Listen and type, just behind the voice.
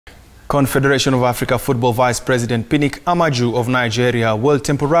Confederation of Africa Football Vice President Amaju of Nigeria will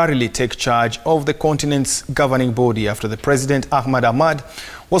temporarily take charge of the continent's governing body after the president, Ahmad Ahmad,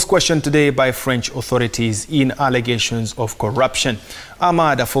 was questioned today by French authorities in allegations of corruption.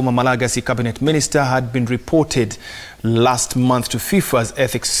 Ahmad, a former Malagasy cabinet minister, had been reported last month to FIFA's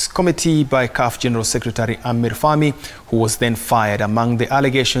ethics committee by CAF General Secretary Amir Fahmy, who was then fired. Among the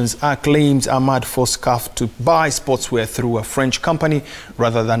allegations are claims Ahmad forced CAF to buy sportswear through a French company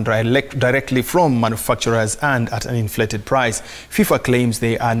rather than directly from manufacturers and at an inflated price. FIFA claims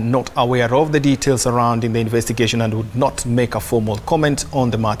they are not aware of the details surrounding the investigation and would not make a formal comment on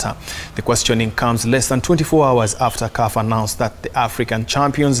the matter. The questioning comes less than 24 hours after CAF announced that the African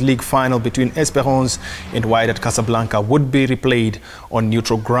Champions League final between Esperance and Wydad Casablanca would be replayed on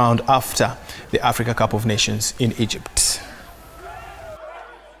neutral ground after the Africa Cup of Nations in Egypt.